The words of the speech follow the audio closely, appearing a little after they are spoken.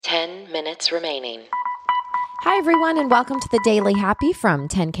10 minutes remaining. Hi, everyone, and welcome to the Daily Happy from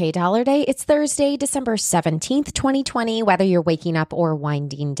 10K Dollar Day. It's Thursday, December 17th, 2020. Whether you're waking up or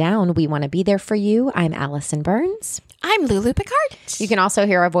winding down, we want to be there for you. I'm Allison Burns. I'm Lulu Picard. You can also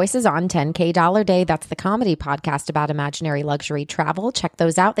hear our voices on 10K Dollar Day. That's the comedy podcast about imaginary luxury travel. Check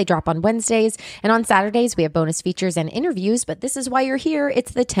those out. They drop on Wednesdays. And on Saturdays, we have bonus features and interviews. But this is why you're here.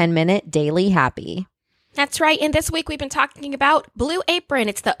 It's the 10-minute Daily Happy. That's right. And this week we've been talking about Blue Apron.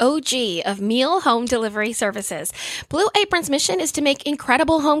 It's the OG of meal home delivery services. Blue Apron's mission is to make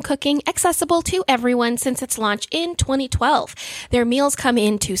incredible home cooking accessible to everyone since its launch in 2012. Their meals come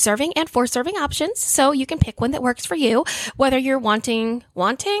in 2-serving and 4-serving options, so you can pick one that works for you, whether you're wanting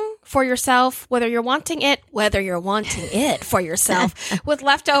for yourself, whether you're wanting it for yourself with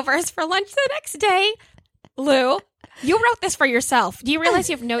leftovers for lunch the next day. Lou, you wrote this for yourself. Do you realize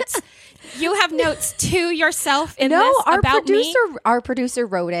you have notes? You have notes to yourself in this about me? Our producer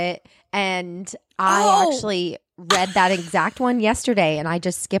wrote it, and I actually read that exact one yesterday, and I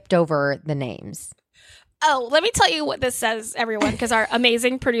just skipped over the names. Oh, let me tell you what this says, everyone, because our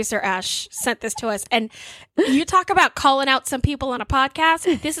amazing producer, Ash, sent this to us. And you talk about calling out some people on a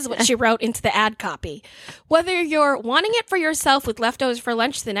podcast. This is what she wrote into the ad copy. Whether you're wanting it for yourself with leftovers for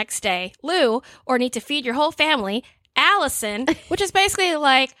lunch the next day, Lou, or need to feed your whole family, Allison, which is basically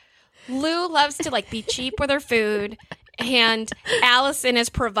like Lou loves to be cheap with her food, and Allison is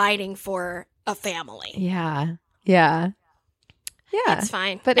providing for a family. Yeah. It's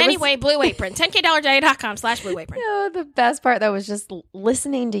fine. But anyway, Blue Apron, 10kdollarday.com/Blue Apron. The best part, though, was just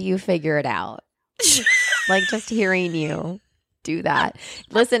listening to you figure it out. Just hearing you do that.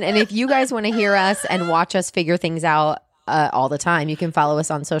 Listen, and if you guys want to hear us and watch us figure things out all the time, you can follow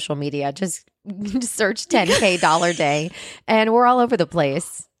us on social media. Just search 10K Dollar Day, and we're all over the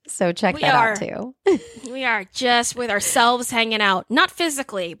place. So check that out too. We are just with ourselves hanging out, not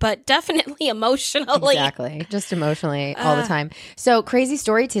physically, but definitely emotionally. Exactly. Just emotionally all the time. So crazy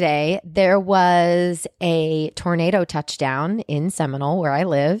story today. There was a tornado touchdown in Seminole where I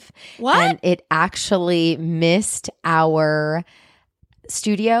live. What? And it actually missed our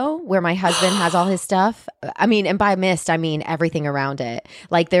studio where my husband has all his stuff. I mean, and by missed, I mean everything around it.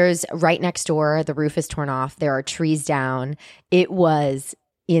 There's right next door, the roof is torn off. There are trees down. It was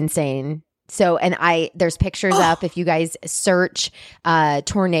insane. So, and there's pictures up. If you guys search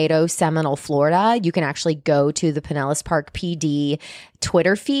tornado Seminole, Florida, you can actually go to the Pinellas Park PD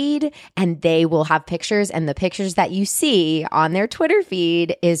Twitter feed, and they will have pictures. And the pictures that you see on their Twitter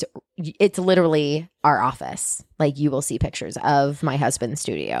feed it's literally our office. You will see pictures of my husband's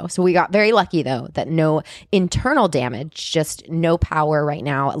studio. So we got very lucky, though, that no internal damage, just no power right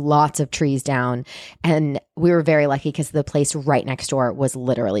now, lots of trees down. And we were very lucky because the place right next door was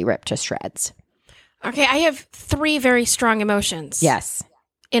literally ripped to shreds. Okay, I have 3 very strong emotions. Yes.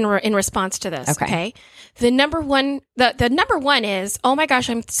 In response to this. Okay. The number one is, oh my gosh,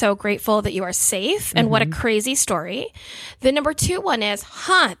 I'm so grateful that you are safe, and what a crazy story. The number 2 one is,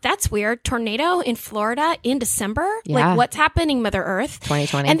 that's weird. Tornado in Florida in December? Yeah. What's happening, Mother Earth?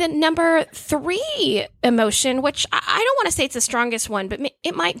 2020. And then number 3 emotion, which I don't want to say it's the strongest one, but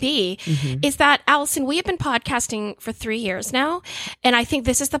it might be, is that, Allison, we have been podcasting for 3 years now, and I think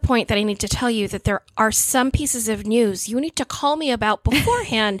this is the point that I need to tell you that there are some pieces of news you need to call me about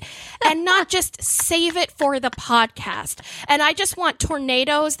beforehand and not just save it for the podcast. And I just want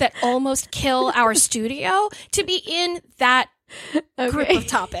tornadoes that almost kill our studio to be in that group of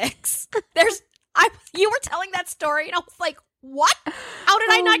topics. You were telling that story, and I was like, what? How did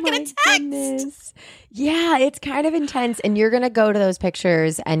I not get a text? Goodness. Yeah, it's kind of intense. And you're going to go to those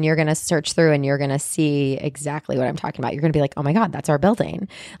pictures and you're going to search through and you're going to see exactly what I'm talking about. You're going to be like, oh my God, that's our building.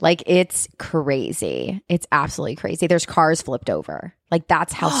 It's crazy. It's absolutely crazy. There's cars flipped over.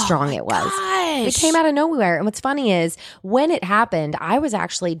 That's how strong it was. Gosh. It came out of nowhere. And what's funny is when it happened, I was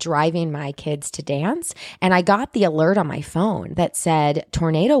actually driving my kids to dance, and I got the alert on my phone that said,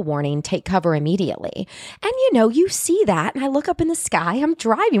 tornado warning, take cover immediately. And you see that, and I look up in the sky. I'm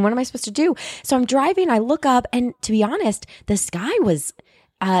driving. What am I supposed to do? So I'm driving. I look up, and to be honest, the sky was,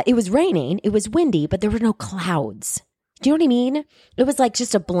 it was raining. It was windy, but there were no clouds. Do you know what I mean? It was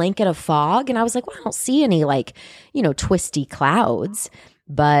just a blanket of fog. And I was like, well, I don't see any twisty clouds,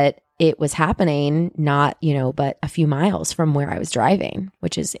 but it was happening not, but a few miles from where I was driving,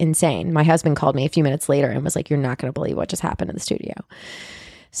 which is insane. My husband called me a few minutes later and was like, you're not going to believe what just happened in the studio.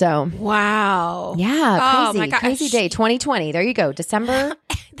 So, wow. Yeah. Oh, my gosh. Crazy day. 2020. There you go. December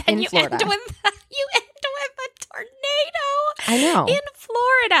in Florida. You end with a tornado. I know. In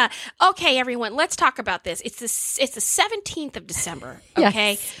Florida. Okay, everyone, let's talk about this. It's the 17th of December.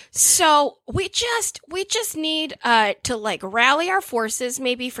 Okay. Yes. So we just need to like rally our forces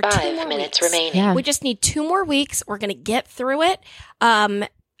maybe for 2 more minutes weeks. remaining. Yeah. We just need 2 more weeks. We're going to get through it.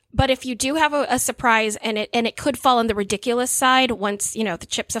 But if you do have a surprise and it could fall on the ridiculous side once, the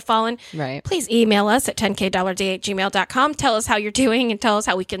chips have fallen, Right. please email us at 10kday@gmail.com. Tell us how you're doing and tell us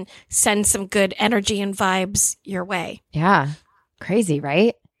how we can send some good energy and vibes your way. Yeah. Crazy,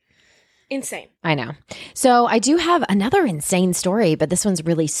 right? Insane. I know. So I do have another insane story, but this one's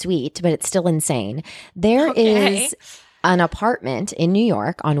really sweet, but it's still insane. There Okay. is an apartment in New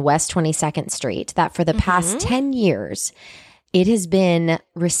York on West 22nd Street that for the past 10 years, it has been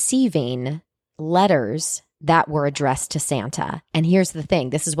receiving letters that were addressed to Santa. And here's the thing.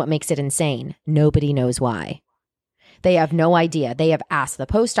 This is what makes it insane. Nobody knows why. They have no idea. They have asked the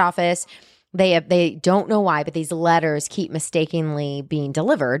post office. They don't know why, but these letters keep mistakenly being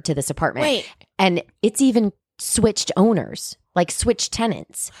delivered to this apartment. Wait. And it's even switched owners, like switched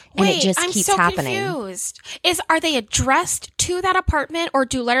tenants. And Wait, it just I'm keeps so happening. confused. Are they addressed to that apartment or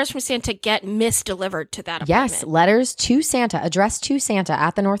do letters from Santa get misdelivered to that apartment? Yes, letters to Santa, addressed to Santa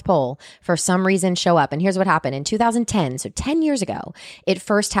at the North Pole, for some reason show up. And here's what happened. In 2010, so 10 years ago, it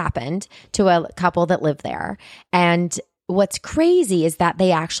first happened to a couple that lived there. And what's crazy is that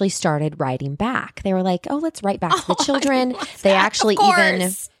they actually started writing back. They were like, oh, let's write back to the children. They actually even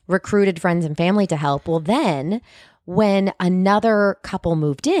recruited friends and family to help. Well, then when another couple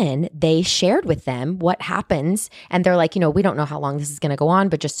moved in, they shared with them what happens. And they're like, we don't know how long this is going to go on,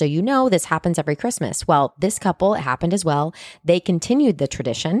 but just so you know, this happens every Christmas. Well, this couple, it happened as well. They continued the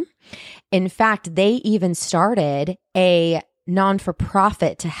tradition. In fact, they even started a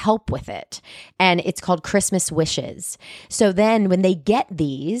non-for-profit to help with it. And it's called Christmas Wishes. So then when they get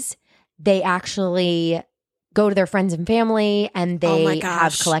these, they actually go to their friends and family and they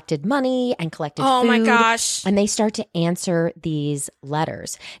have collected money and collected food. Oh my gosh. And they start to answer these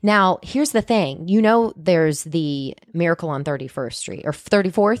letters. Now, here's the thing. There's the Miracle on 31st Street or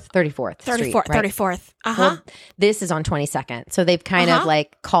 34th Street, right? 34th. Uh-huh. Well, this is on 22nd. So they've kind of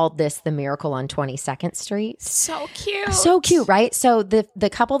like called this the Miracle on 22nd Street. So cute. So cute, right? So the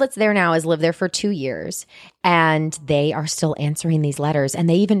couple that's there now has lived there for 2 years and they are still answering these letters. And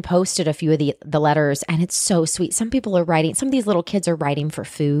they even posted a few of the letters and it's so sweet. Some people are writing, some of these little kids are writing for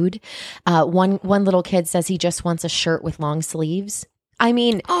food. One little kid says he just wants a shirt with long sleeves. I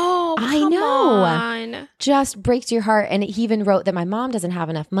mean, I know. On. Just breaks your heart. And he even wrote that my mom doesn't have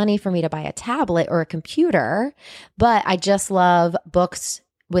enough money for me to buy a tablet or a computer, but I just love books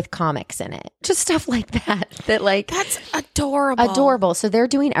with comics in it. Just stuff like that. That's adorable. Adorable. So they're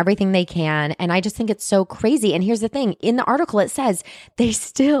doing everything they can. And I just think it's so crazy. And here's the thing. In the article, it says they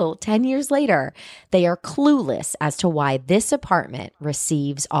still, 10 years later, they are clueless as to why this apartment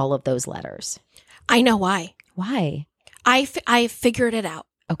receives all of those letters. I know why. Why? I figured it out.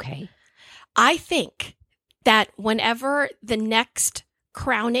 Okay. I think that whenever the next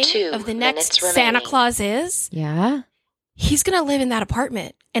crowning 2 of the next minutes Santa remaining. Claus is, Yeah. he's going to live in that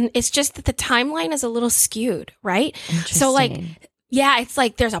apartment. And it's just that the timeline is a little skewed, right? So Interesting. it's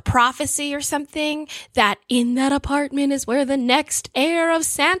like there's a prophecy or something that in that apartment is where the next heir of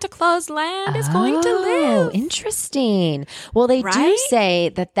Santa Claus land is going to Oh, live. interesting. Well, they do Right? say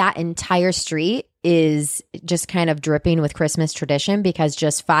that entire street is just kind of dripping with Christmas tradition because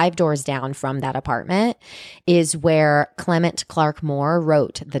just 5 doors down from that apartment is where Clement Clark Moore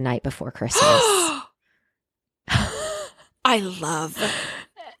wrote The Night Before Christmas. I love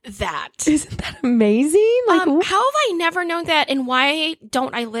that. Isn't that amazing? How have I never known that? And why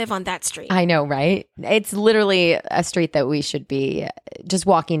don't I live on that street? I know, right? It's literally a street that we should be just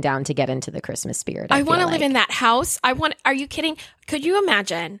walking down to get into the Christmas spirit. I want to live in that house. Are you kidding? Could you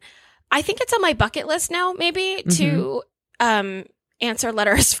imagine? I think it's on my bucket list now, maybe, to answer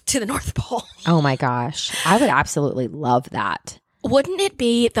letters to the North Pole. Oh my gosh. I would absolutely love that. Wouldn't it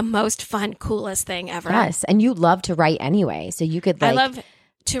be the most fun, coolest thing ever? Yes. And you love to write anyway. So you could I love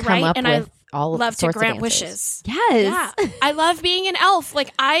to come write up and with I all love to sorts of grant answers. wishes. Yes. Yeah. I love being an elf.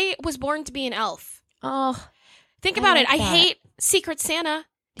 Like, I was born to be an elf. Oh, Think I about like it. I that. hate Secret Santa Yeah,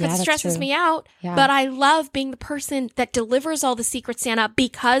 because it that's stresses true. me out. Yeah. But I love being the person that delivers all the Secret Santa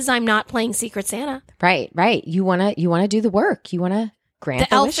because I'm not playing Secret Santa. right. You wanna do the work. You wanna grant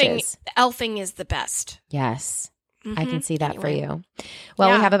the wishes. The elfing is the best. Yes. I can Mhm. see that for Anyway. you. Well,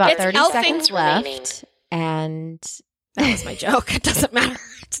 Yeah. we have about It's 30 elfing seconds remaining. left. And That was my joke. It doesn't matter.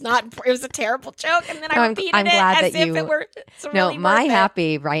 It's not. It was a terrible joke, and then No, I I'm repeated glad it as that if you- it were. It's no, really my worth it.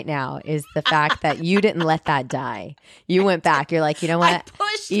 happy right now is the fact that you didn't let that die. You went back. You're like, you know I what?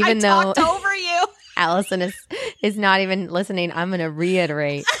 pushed. Even I though- talked over you. Allison is is not even listening, I'm going to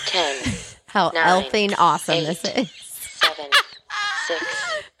reiterate 10, how 9, elfing awesome 8, this is. 7, 6,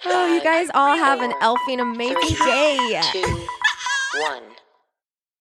 Oh, you 5, guys all have an 4, elfing amazing 3, day. 2, 1.